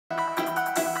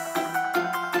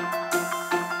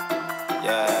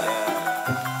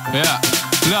Yeah,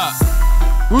 look.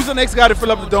 Who's the next guy to fill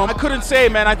up the dome? I couldn't say,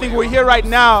 man. I think we're here right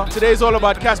now. Today's all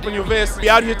about Casper Nyovest. We're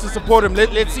out here to support him.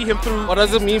 Let's see him through. What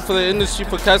does it mean for the industry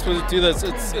for Casper to do this?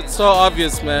 It's so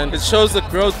obvious, man. It shows the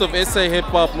growth of SA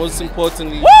hip-hop, most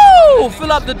importantly. Woo!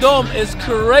 Fill up the dome is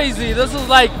crazy. This is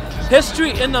like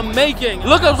history in the making.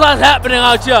 Look at what's happening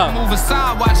out here.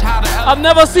 I've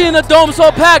never seen a dome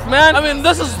so packed, man. I mean,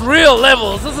 this is real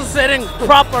levels. This is setting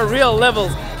proper real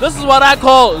levels. This is what I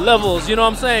call levels, you know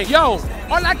what I'm saying? Yo,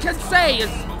 all I can say is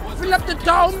fill up the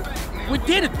dome. We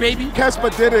did it, baby.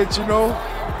 Casper did it, you know.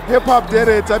 Hip hop did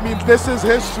it. I mean, this is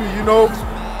history, you know.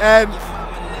 And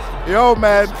yo,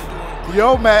 man,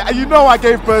 you know I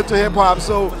gave birth to hip hop,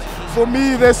 so for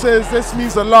me, this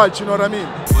means a lot. You know what I mean?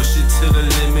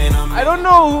 I don't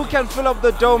know who can fill up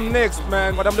the dome next,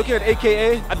 man, but I'm looking at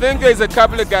AKA. I think there's a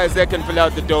couple of guys that can fill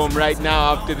out the dome right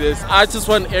now after this. I just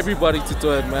want everybody to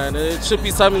do it, man. It should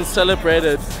be something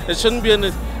celebrated. It shouldn't be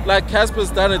like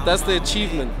Casper's done it, that's the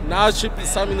achievement. Now it should be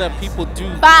something that people do.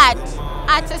 But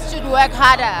artists should work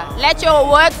harder. Let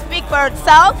your work speak for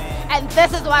itself, and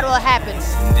this is what will happen.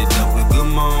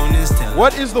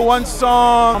 What is the one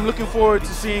song I'm looking forward to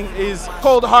seeing is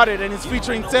Cold Hearted, and it's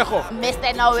featuring Tsecho.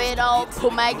 Mr. Know-It-All,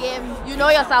 Pumagim. You know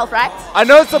yourself, right? I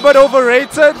know it's a bit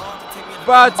overrated,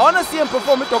 but I want to see him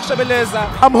perform at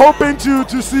Dokshabeleza. I'm hoping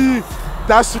to see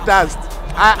Dust to Dust.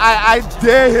 I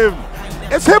dare him.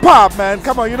 It's hip hop, man.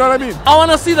 Come on, you know what I mean? I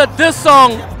want to see this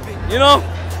song, you know,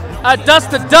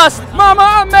 Dust to Dust. Mama,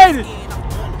 I made it.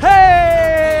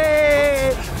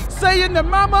 Hey, saying that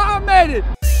Mama, I made it.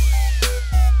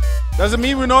 Does it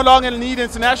mean we no longer need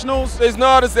internationals? There's no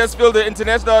artists that fill the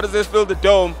international artists that fill the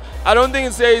dome. I don't think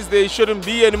it says there shouldn't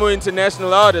be any more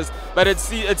international artists, but it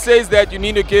says that you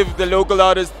need to give the local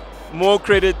artists more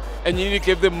credit and you need to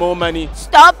give them more money.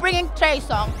 Stop bringing Trey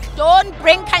Songz. Don't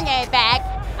bring Kanye back.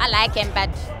 I like him, but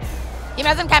he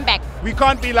doesn't come back. We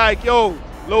can't be like, yo,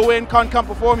 Low End can't come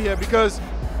perform here, because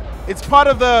it's part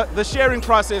of the sharing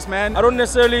process, man. I don't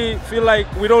necessarily feel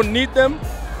like we don't need them,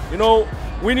 you know.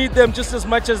 We need them just as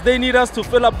much as they need us to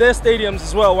fill up their stadiums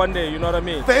as well one day, you know what I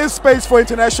mean? There is space for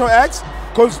international acts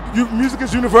because music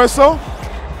is universal,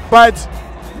 but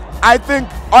I think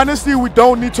honestly we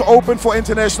don't need to open for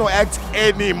international acts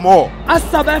anymore. Us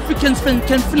South Africans can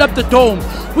fill up the dome.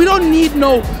 We don't need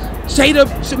no Jason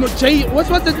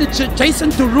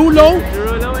Derulo?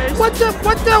 What the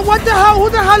hell? Who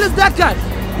the hell is that guy?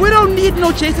 We don't need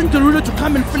no Jason Derulo to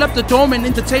come and fill up the dome and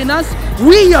entertain us.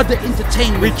 We are the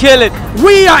entertainment. We kill it.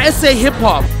 We are SA Hip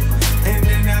Hop.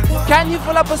 Can you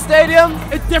fill up a stadium?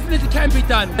 It definitely can be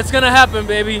done. It's gonna happen,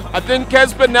 baby. I think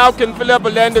Casper now can fill up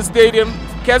Orlando Stadium.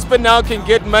 Casper now can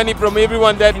get money from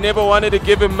everyone that never wanted to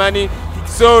give him money.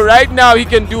 So right now he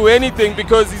can do anything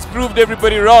because he's proved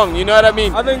everybody wrong, you know what I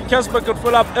mean? I think Casper could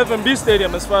fill up FNB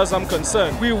Stadium as far as I'm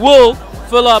concerned. We will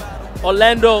fill up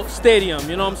Orlando Stadium,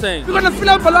 you know what I'm saying? We're gonna fill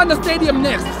up Orlando Stadium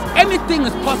next. Anything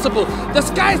is possible. The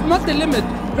sky is not the limit.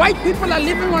 White people are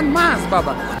living on Mars,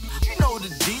 Baba. You know the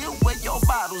deal, where your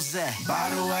bottles at?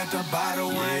 Bottle at the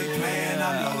bottle, ain't playing,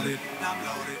 I'm loaded.